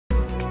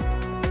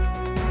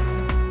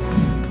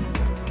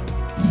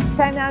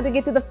Time now to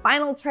get to the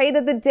final trade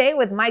of the day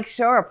with Mike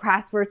Shorr of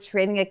Prosper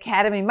Trading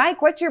Academy.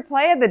 Mike, what's your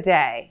play of the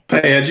day?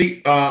 Hey,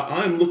 Angie.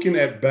 I'm looking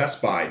at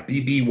Best Buy.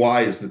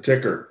 BBY is the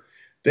ticker.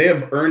 They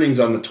have earnings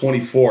on the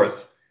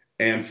 24th,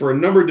 and for a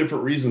number of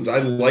different reasons, I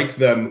like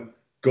them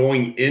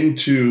going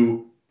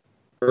into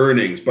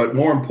earnings. But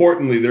more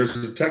importantly,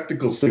 there's a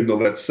technical signal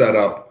that's set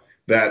up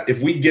that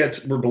if we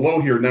get, we're below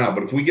here now,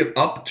 but if we get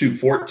up to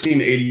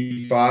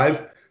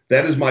 1485,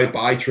 that is my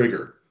buy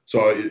trigger.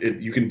 So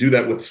you can do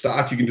that with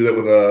stock. You can do that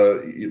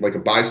with a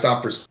buy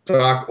stop for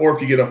stock. Or if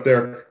you get up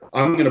there,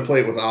 I'm going to play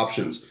it with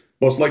options.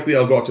 Most likely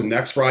I'll go out to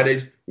next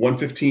Friday's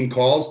 115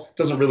 calls. It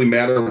doesn't really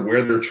matter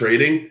where they're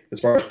trading as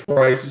far as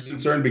price is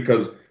concerned,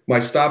 because my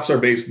stops are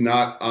based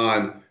not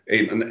on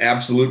an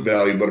absolute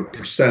value, but a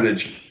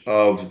percentage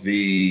of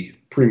the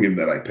premium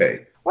that I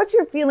pay. What's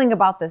your feeling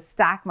about the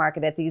stock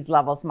market at these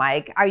levels,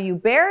 Mike? Are you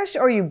bearish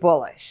or are you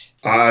bullish?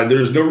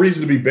 There's no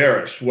reason to be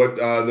bearish.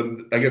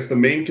 I guess the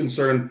main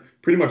concern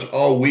pretty much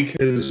all week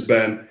has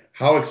been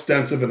how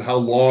extensive and how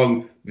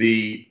long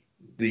the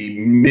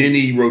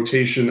mini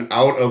rotation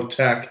out of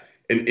tech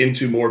and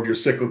into more of your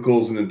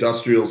cyclicals and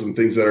industrials and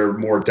things that are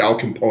more Dow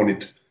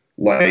component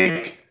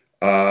like.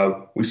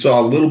 We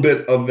saw a little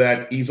bit of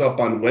that ease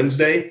up on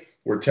Wednesday,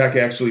 where tech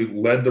actually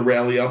led the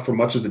rally up for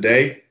much of the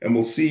day, and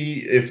we'll see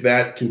if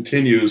that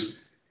continues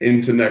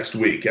into next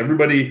week.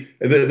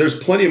 There's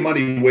plenty of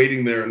money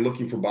waiting there and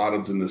looking for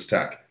bottoms in this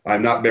tech.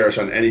 I'm not bearish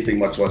on anything,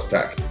 much less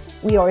tech.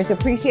 We always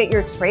appreciate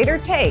your trader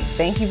take.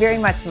 Thank you very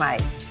much,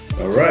 Mike.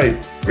 All right.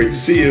 Great to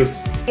see you.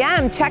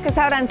 Check us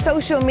out on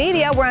social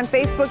media. We're on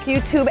Facebook,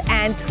 YouTube,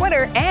 and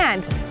Twitter.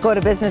 And go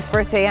to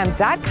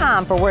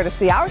businessfirstam.com for where to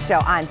see our show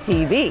on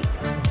TV.